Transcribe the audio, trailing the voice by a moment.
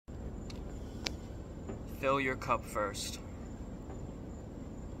Fill your cup first.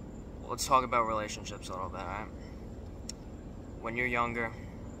 Let's talk about relationships a little bit, alright? When you're younger,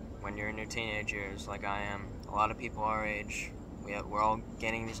 when you're in your teenage years, like I am, a lot of people our age, we're all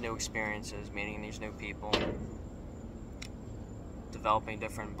getting these new experiences, meeting these new people, developing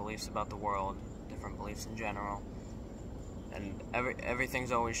different beliefs about the world, different beliefs in general, and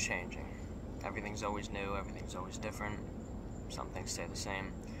everything's always changing. Everything's always new, everything's always different, some things stay the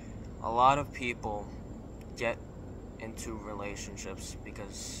same. A lot of people get into relationships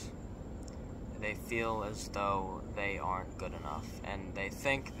because they feel as though they aren't good enough, and they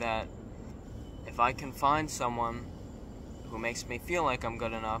think that if I can find someone who makes me feel like I'm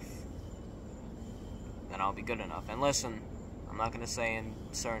good enough, then I'll be good enough. And listen, I'm not going to say in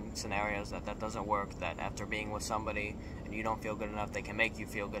certain scenarios that doesn't work, that after being with somebody and you don't feel good enough, they can make you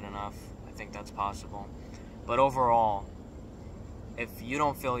feel good enough. I think that's possible. But overall, if you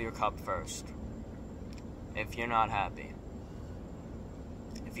don't fill your cup first, if you're not happy,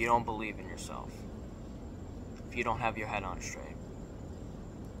 if you don't believe in yourself, if you don't have your head on straight,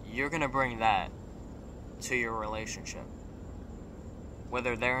 you're going to bring that to your relationship.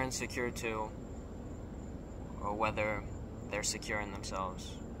 Whether they're insecure too, or whether they're secure in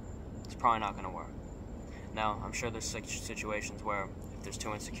themselves, it's probably not going to work. Now, I'm sure there's situations where if there's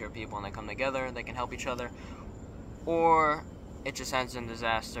two insecure people and they come together, they can help each other, or it just ends in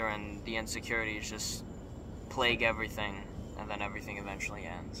disaster and the insecurities just plague everything, and then everything eventually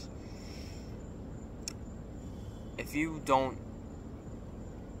ends. If you don't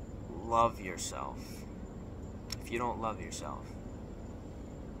love yourself,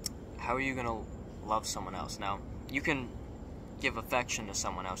 how are you going to love someone else? Now, you can give affection to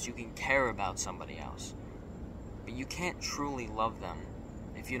someone else, you can care about somebody else, but you can't truly love them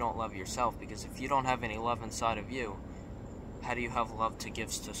if you don't love yourself, because if you don't have any love inside of you, how do you have love to give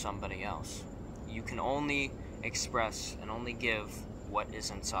to somebody else? You can only express and only give what is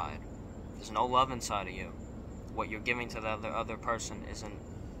inside. There's no love inside of you. What you're giving to the other person isn't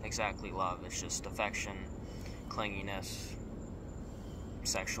exactly love. It's just affection, clinginess,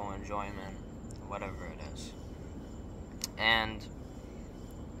 sexual enjoyment, whatever it is. And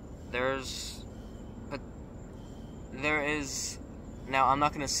there is, now I'm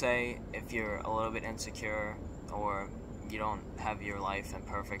not going to say if you're a little bit insecure or you don't have your life in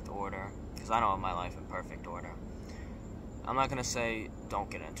perfect order, because I don't have my life in perfect order. I'm not going to say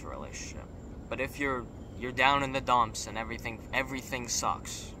don't get into a relationship. But if you're down in the dumps and everything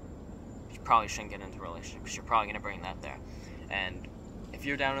sucks, you probably shouldn't get into a relationship, because you're probably going to bring that there. And if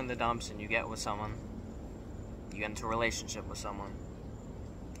you're down in the dumps and you get with someone, you get into a relationship with someone,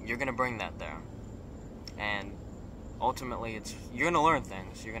 you're going to bring that there. And ultimately, you're going to learn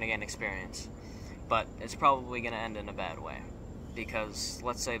things, you're going to get an experience. But it's probably going to end in a bad way. Because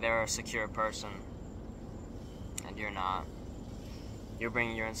let's say they're a secure person and you're not. You're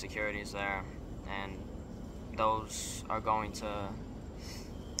bringing your insecurities there, and those are going to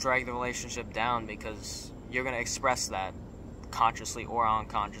drag the relationship down, because you're going to express that consciously or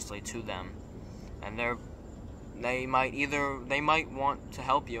unconsciously to them. And they might want to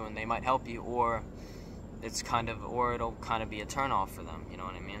help you, and they might help you, or it'll kind of be a turn off for them, you know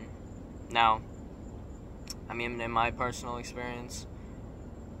what I mean? Now, in my personal experience,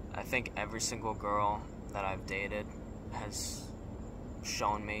 I think every single girl that I've dated has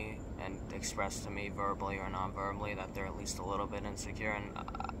shown me and expressed to me verbally or non-verbally that they're at least a little bit insecure, and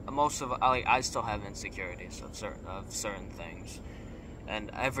I still have insecurities of certain things, and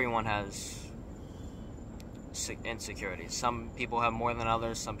everyone has insecurities. Some people have more than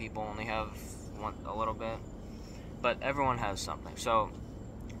others, some people only have a little bit, but everyone has something. So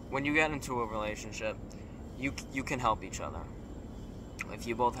when you get into a relationship, you can help each other. If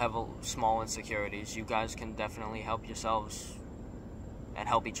you both have small insecurities, you guys can definitely help yourselves and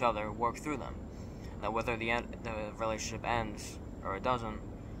help each other work through them. Now, whether the relationship ends or it doesn't,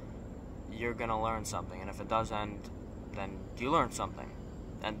 you're going to learn something. And if it does end, then you learn something.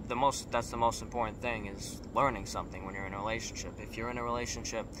 And that's the most important thing, is learning something when you're in a relationship. If you're in a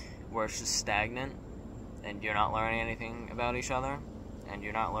relationship where it's just stagnant and you're not learning anything about each other, and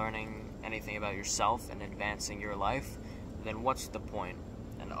you're not learning anything about yourself and advancing your life, then what's the point?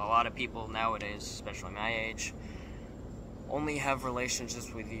 And a lot of people nowadays, especially my age, only have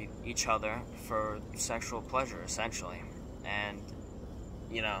relationships with each other for sexual pleasure, essentially. And,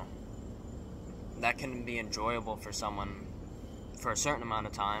 that can be enjoyable for someone for a certain amount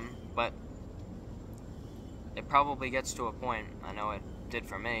of time, but it probably gets to a point, I know it did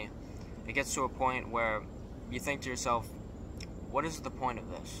for me, it gets to a point where you think to yourself, what is the point of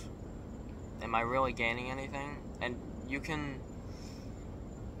this? Am I really gaining anything? And you can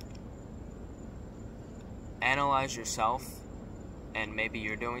analyze yourself and maybe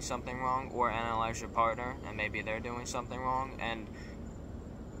you're doing something wrong, or analyze your partner and maybe they're doing something wrong, and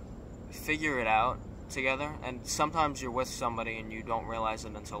figure it out together. And sometimes you're with somebody and you don't realize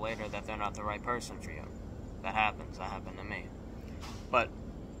it until later that they're not the right person for you. That happens. That happened to me. But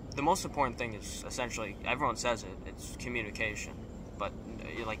the most important thing is, essentially, everyone says it, it's communication. But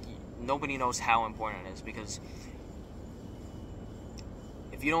like, nobody knows how important it is, because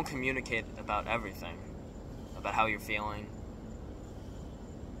if you don't communicate about everything, about how you're feeling,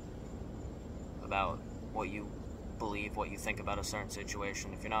 about what you believe, what you think about a certain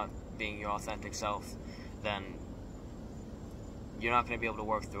situation, if you're not being your authentic self, then you're not going to be able to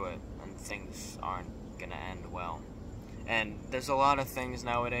work through it, and things aren't going to end well. And there's a lot of things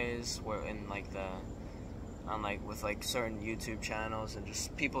nowadays where with like certain YouTube channels and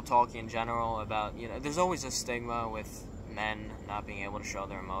just people talking in general about, there's always a stigma with men not being able to show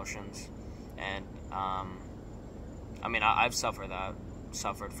their emotions. And I've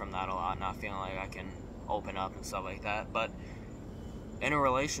suffered from that a lot, not feeling like I can open up and stuff like that. But in a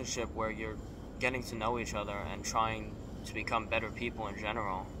relationship where you're getting to know each other and trying to become better people in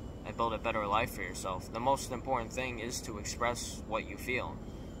general and build a better life for yourself, the most important thing is to express what you feel.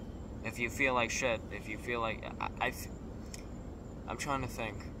 If you feel like shit, if you feel like... I'm trying to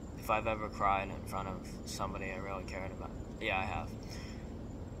think if I've ever cried in front of somebody I really cared about. Yeah, I have.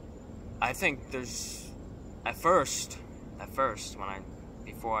 I think there's... At first,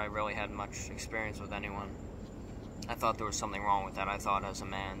 before I really had much experience with anyone, I thought there was something wrong with that. I thought, as a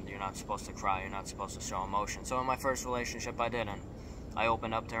man, you're not supposed to cry, you're not supposed to show emotion. So in my first relationship, I didn't. I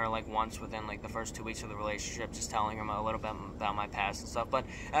opened up to her like once within like the first 2 weeks of the relationship, just telling her a little bit about my past and stuff. But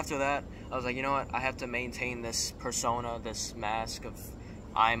after that, I was like, you know what? I have to maintain this persona, this mask of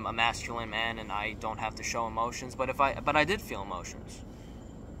I'm a masculine man and I don't have to show emotions. But I did feel emotions,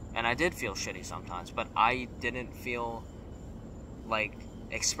 and I did feel shitty sometimes. But I didn't feel like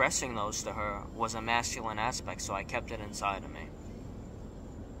expressing those to her was a masculine aspect, so I kept it inside of me.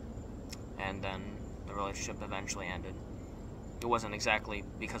 And then the relationship eventually ended. It wasn't exactly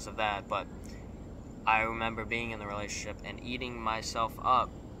because of that, but I remember being in the relationship and eating myself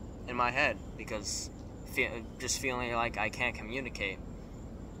up in my head because just feeling like I can't communicate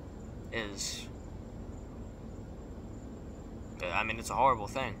is... it's a horrible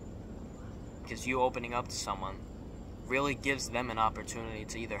thing. Because you opening up to someone really gives them an opportunity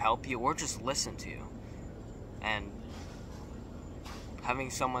to either help you or just listen to you. And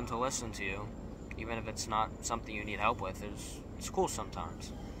having someone to listen to you, even if it's not something you need help with, it's cool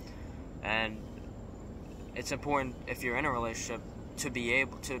sometimes. And it's important, if you're in a relationship, to be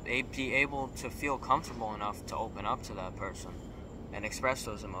able to feel comfortable enough to open up to that person and express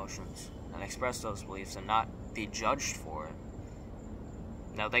those emotions and express those beliefs and not be judged for it.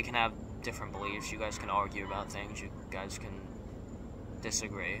 Now, they can have different beliefs, you guys can argue about things, you guys can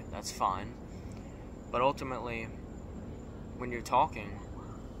disagree, that's fine. But ultimately, when you're talking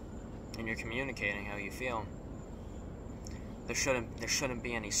and you're communicating how you feel, there shouldn't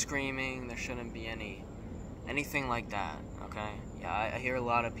be any screaming, there shouldn't be anything like that, okay? Yeah, I hear a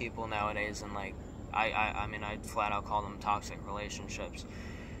lot of people nowadays, and like, I'd flat out call them toxic relationships.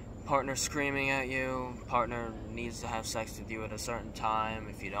 Partner screaming at you, partner needs to have sex with you at a certain time,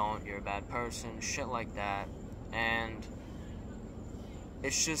 if you don't, you're a bad person, shit like that. And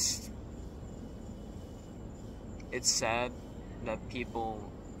it's just, it's sad that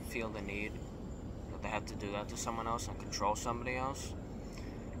people feel the need that they have to do that to someone else and control somebody else.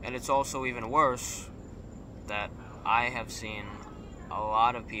 And it's also even worse that I have seen a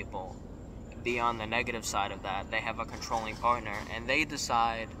lot of people be on the negative side of that. They have a controlling partner and they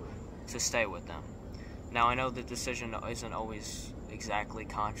decide to stay with them. Now, I know the decision isn't always exactly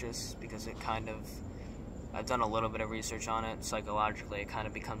conscious, because it kind of, I've done a little bit of research on it. Psychologically, it kind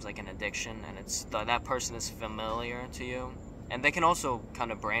of becomes like an addiction, and it's that person is familiar to you. And they can also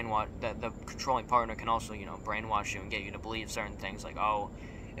kind of brainwash, the controlling partner can also, brainwash you and get you to believe certain things, like, oh,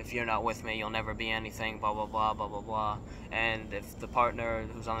 if you're not with me, you'll never be anything, blah, blah, blah, blah, blah, blah. And if the partner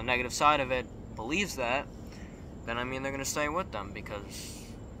who's on the negative side of it believes that, then, they're going to stay with them, because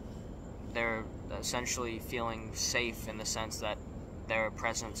they're essentially feeling safe in the sense that their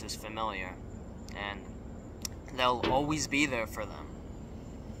presence is familiar. And they'll always be there for them.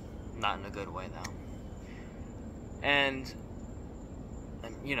 Not in a good way, though. And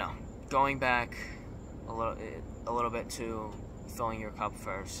going back a little bit to filling your cup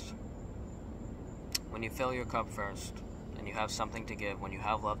first. When you fill your cup first, and you have something to give, when you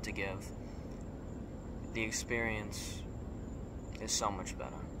have love to give, the experience is so much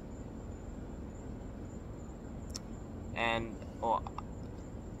better. And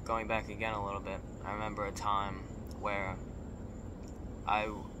going back again a little bit, I remember a time where I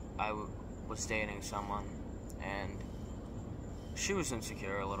was dating someone, and she was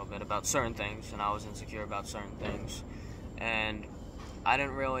insecure a little bit about certain things, and I was insecure about certain things, and I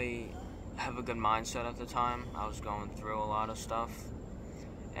didn't really have a good mindset at the time. I was going through a lot of stuff,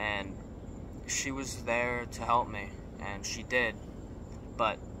 and she was there to help me, and she did,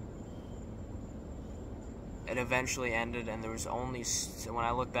 but it eventually ended, and there was only, when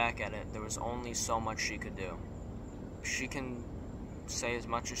I look back at it, there was only so much she could do. She can say as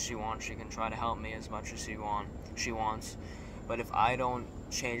much as she wants, she can try to help me as much as she wants, but if I don't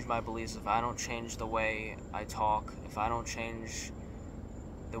change my beliefs, if I don't change the way I talk, if I don't change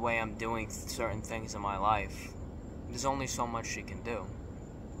the way I'm doing certain things in my life, there's only so much she can do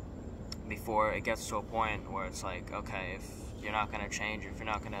before it gets to a point where it's like, okay, if you're not going to change, if you're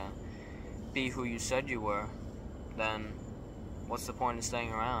not going to be who you said you were, then what's the point of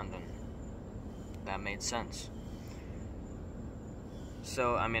staying around? And that made sense.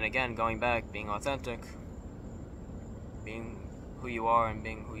 So, I mean, again, going back, being authentic, being who you are and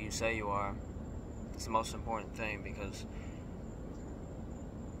being who you say you are, is the most important thing, because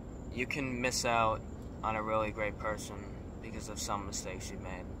you can miss out on a really great person because of some mistakes you've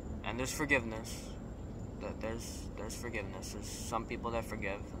made. And there's forgiveness. There's forgiveness. There's some people that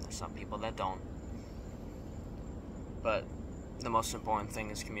forgive, and there's some people that don't. But the most important thing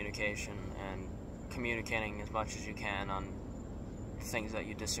is communication, and communicating as much as you can on things that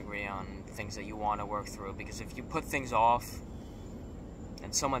you disagree on, things that you want to work through. Because if you put things off,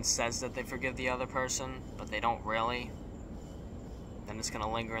 and someone says that they forgive the other person, but they don't really, then it's going to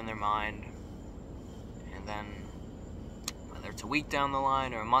linger in their mind, and then whether it's a week down the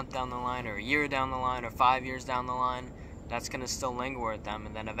line, or a month down the line, or a year down the line, or 5 years down the line, that's going to still linger with them,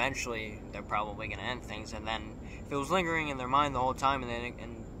 and then eventually they're probably going to end things. And then if it was lingering in their mind the whole time, and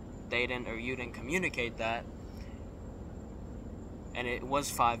they didn't, or you didn't communicate that, and it was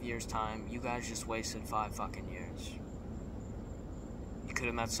 5 years' time, you guys just wasted 5 fucking years. You could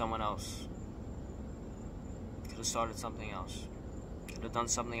have met someone else. Could have started something else. Could have done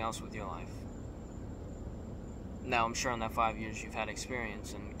something else with your life. Now, I'm sure in that 5 years you've had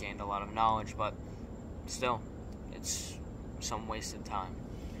experience and gained a lot of knowledge, but still, it's some wasted time.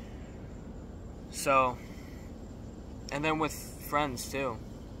 So, and then with friends too.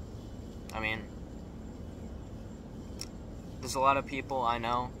 I mean, there's a lot of people I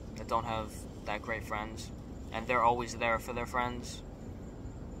know that don't have that great friends, and they're always there for their friends,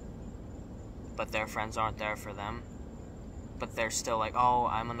 but their friends aren't there for them. But they're still like, oh,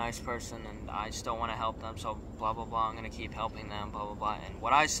 I'm a nice person, and I still want to help them, so blah, blah, blah, I'm going to keep helping them, blah, blah, blah. And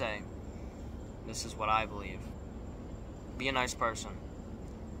what I say, this is what I believe. Be a nice person.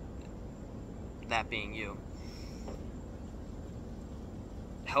 That being you.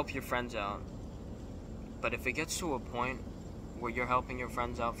 Help your friends out. But if it gets to a point where you're helping your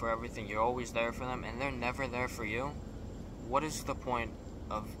friends out for everything, you're always there for them, and they're never there for you, what is the point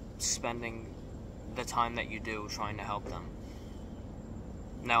of spending the time that you do trying to help them?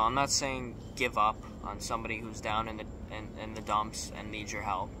 Now, I'm not saying give up on somebody who's down in the dumps and needs your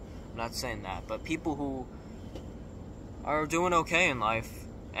help. I'm not saying that. But people who are doing okay in life,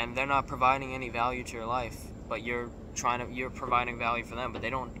 and they're not providing any value to your life, but you're providing value for them, but they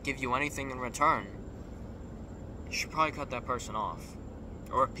don't give you anything in return, you should probably cut that person off.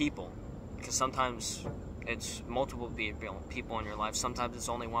 Or people. Because sometimes it's multiple people in your life. Sometimes it's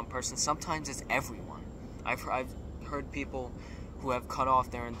only one person. Sometimes it's everyone. I've heard people who have cut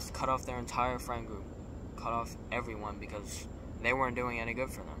off their entire friend group, cut off everyone because they weren't doing any good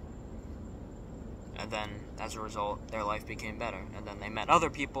for them. And then, as a result, their life became better. And then they met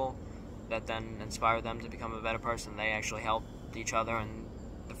other people that then inspired them to become a better person. They actually helped each other, and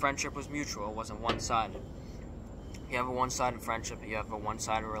the friendship was mutual. It wasn't one-sided. You have a one-sided friendship, you have a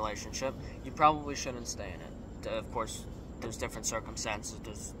one-sided relationship, you probably shouldn't stay in it. Of course, there's different circumstances,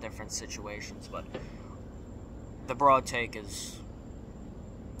 there's different situations, but the broad take is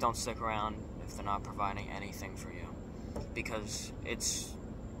don't stick around if they're not providing anything for you. Because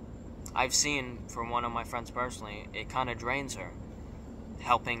I've seen from one of my friends personally, it kind of drains her.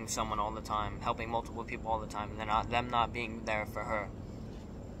 Helping someone all the time, helping multiple people all the time, and them not being there for her.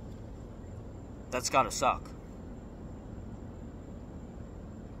 That's gotta suck.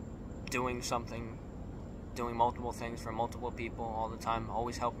 Doing multiple things for multiple people all the time,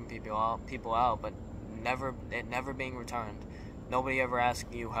 always helping people out, but it never being returned. Nobody ever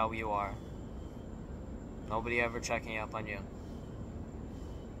asking you how you are. Nobody ever checking up on you.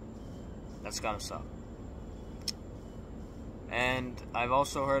 That's gotta suck. And I've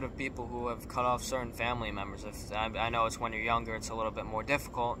also heard of people who have cut off certain family members. I know it's when you're younger, it's a little bit more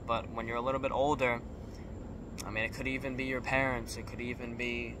difficult, but when you're a little bit older, I mean, it could even be your parents, it could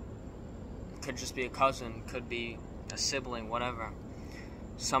just be a cousin, could be a sibling, whatever.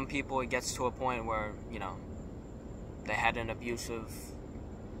 Some people, it gets to a point where, they had an abusive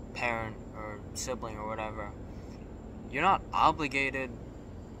parent or sibling or whatever. You're not obligated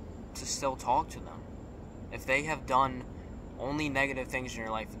to still talk to them. If they have done only negative things in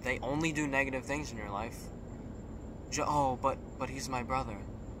your life, if they only do negative things in your life, but he's my brother.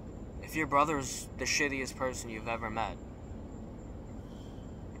 If your brother's the shittiest person you've ever met,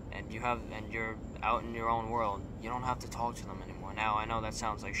 and you're out in your own world, you don't have to talk to them anymore. Now, I know that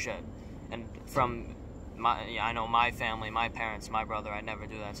sounds like shit, and I know my family, my parents, my brother, I never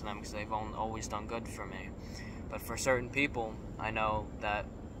do that to them because they've always done good for me. But for certain people, I know that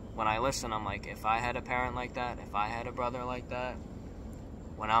when I listen, I'm like, if I had a parent like that, if I had a brother like that,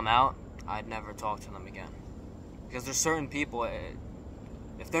 when I'm out, I'd never talk to them again. Because there's certain people,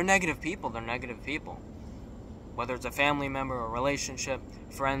 if they're negative people, they're negative people. Whether it's a family member, a relationship,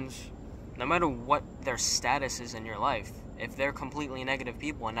 friends, no matter what their status is in your life, if they're completely negative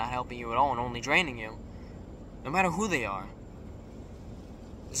people and not helping you at all and only draining you, no matter who they are,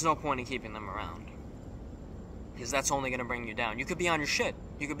 there's no point in keeping them around. Because that's only going to bring you down. You could be on your shit.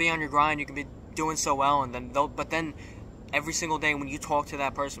 You could be on your grind. You could be doing so well, but then every single day when you talk to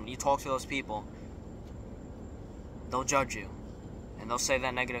that person, when you talk to those people, they'll judge you. And they'll say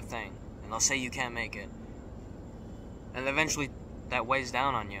that negative thing. And they'll say you can't make it. And eventually that weighs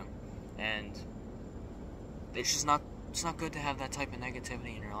down on you. And it's not good to have that type of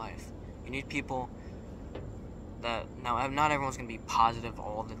negativity in your life. You need people that, now not everyone's going to be positive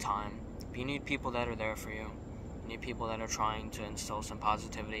all the time, but you need people that are there for you. You need people that are trying to instill some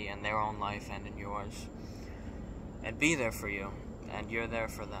positivity in their own life and in yours. And be there for you. And you're there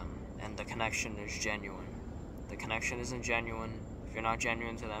for them. And the connection is genuine. The connection isn't genuine if you're not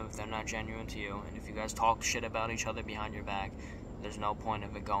genuine to them, if they're not genuine to you, and if you guys talk shit about each other behind your back, there's no point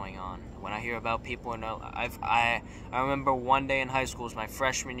of it going on. When I hear about people, I remember one day in high school, it was my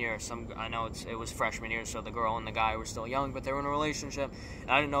freshman year. It was freshman year, so the girl and the guy were still young, but they were in a relationship.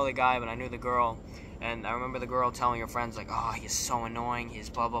 And I didn't know the guy, but I knew the girl. And I remember the girl telling her friends, like, oh, he's so annoying, he's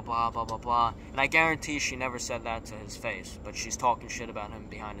blah, blah, blah, blah, blah, blah. And I guarantee she never said that to his face, but she's talking shit about him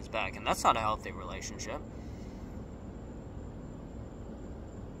behind his back. And that's not a healthy relationship.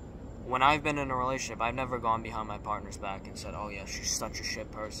 When I've been in a relationship, I've never gone behind my partner's back and said, oh yeah, she's such a shit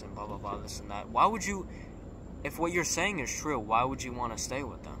person, blah, blah, blah, this and that. Why would you, if what you're saying is true, why would you want to stay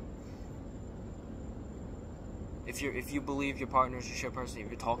with them? If you believe your partner's a shit person, if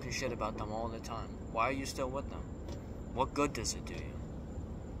you're talking shit about them all the time, why are you still with them? What good does it do you?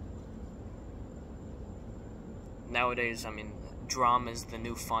 Nowadays, I mean, drama is the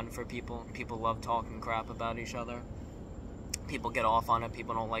new fun for people. People love talking crap about each other. People get off on it.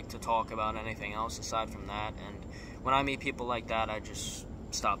 People don't like to talk about anything else aside from that. And when I meet people like that, I just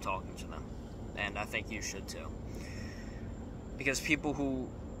stop talking to them. And I think you should too. Because people who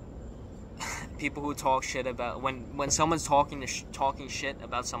talk shit about, when someone's talking shit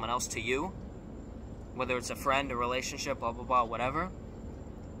about someone else to you, whether it's a friend, a relationship, blah blah blah, whatever,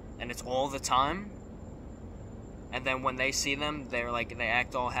 and it's all the time, and then when they see them, they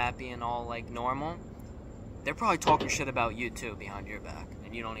act all happy and all like normal, they're probably talking shit about you too behind your back,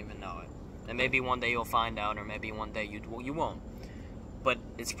 and you don't even know it. And maybe one day you'll find out, or maybe one day you won't. But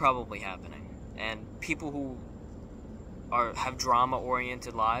it's probably happening. And people who have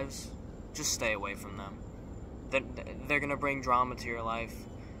drama-oriented lives, just stay away from them. They're gonna bring drama to your life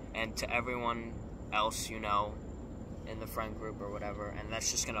and to everyone else you know in the friend group or whatever, and that's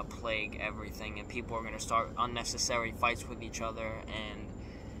just gonna plague everything. And people are gonna start unnecessary fights with each other, and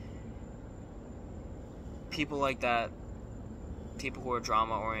people like that, people who are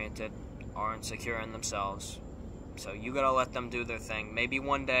drama-oriented, are insecure in themselves. So you gotta let them do their thing. Maybe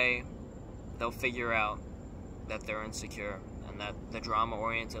one day they'll figure out that they're insecure and that the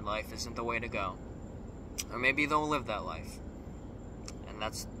drama-oriented life isn't the way to go. Or maybe they'll live that life. And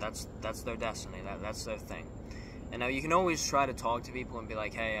that's their destiny. That's their thing. And now you can always try to talk to people and be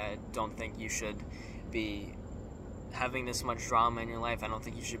like, hey, I don't think you should be having this much drama in your life. I don't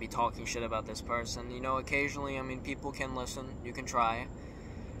think you should be talking shit about this person. You know, occasionally, I mean, people can listen. You can try.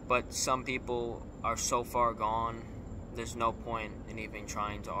 But some people are so far gone, there's no point in even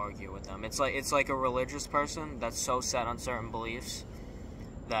trying to argue with them. It's like a religious person that's so set on certain beliefs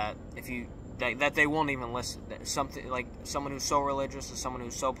that that they won't even listen. Something like someone who's so religious or someone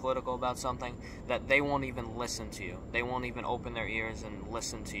who's so political about something that they won't even listen to you. They won't even open their ears and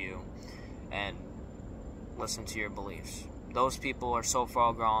listen to you and listen to your beliefs. those people are so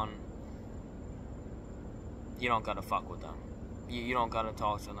far gone, you don't gotta fuck with them. You don't gotta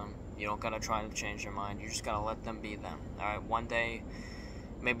talk to them. You don't gotta try to change their mind. You just gotta let them be them. Alright, one day,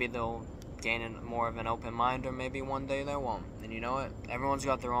 maybe they'll gain more of an open mind, or maybe one day they won't. And you know what? Everyone's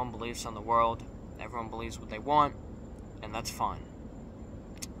got their own beliefs on the world. Everyone believes what they want, and that's fine.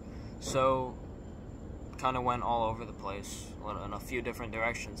 So, kind of went all over the place in a few different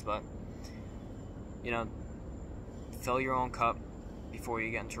directions, but, you know, fill your own cup before you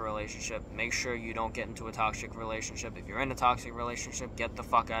get into a relationship. Make sure you don't get into a toxic relationship. If you're in a toxic relationship, get the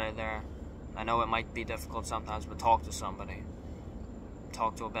fuck out of there. I know it might be difficult sometimes, but talk to somebody.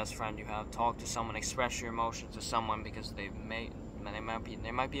 Talk to a best friend you have. Talk to someone. Express your emotions to someone, because they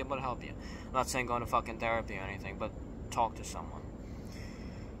might be able to help you. I'm not saying go to fucking therapy or anything, but talk to someone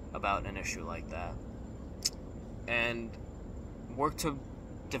about an issue like that. And work to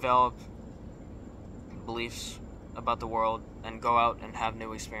develop beliefs about the world and go out and have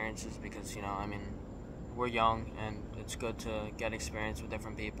new experiences, because, you know, I mean, we're young, and it's good to get experience with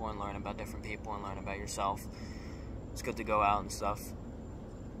different people and learn about different people and learn about yourself. It's good to go out and stuff.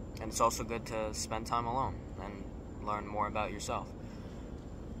 And it's also good to spend time alone and learn more about yourself.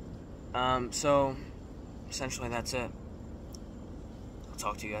 So, essentially that's it. I'll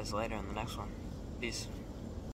talk to you guys later in the next one. Peace.